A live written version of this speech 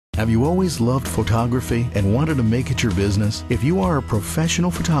Have you always loved photography and wanted to make it your business? If you are a professional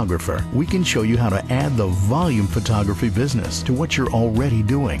photographer, we can show you how to add the volume photography business to what you're already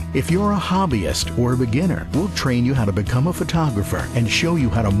doing. If you're a hobbyist or a beginner, we'll train you how to become a photographer and show you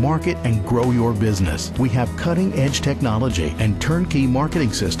how to market and grow your business. We have cutting-edge technology and turnkey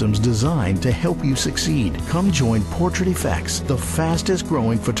marketing systems designed to help you succeed. Come join PortraitEFX, the fastest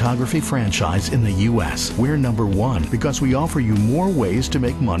growing photography franchise in the U.S. We're #1 because we offer you more ways to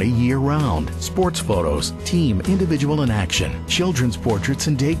make money year-round. Sports photos, team, individual and action, children's portraits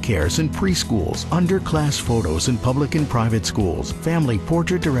in daycares and preschools, underclass photos in public and private schools, family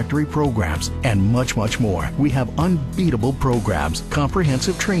portrait directory programs, and much, much more. We have unbeatable programs,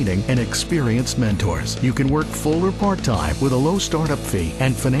 comprehensive training, and experienced mentors. You can work full or part-time with a low startup fee,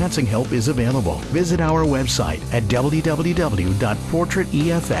 and financing help is available. Visit our website at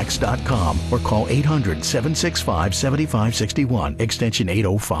www.PortraitEFX.com or call 800-765-7561, extension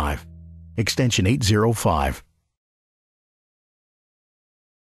 805. Extension 805.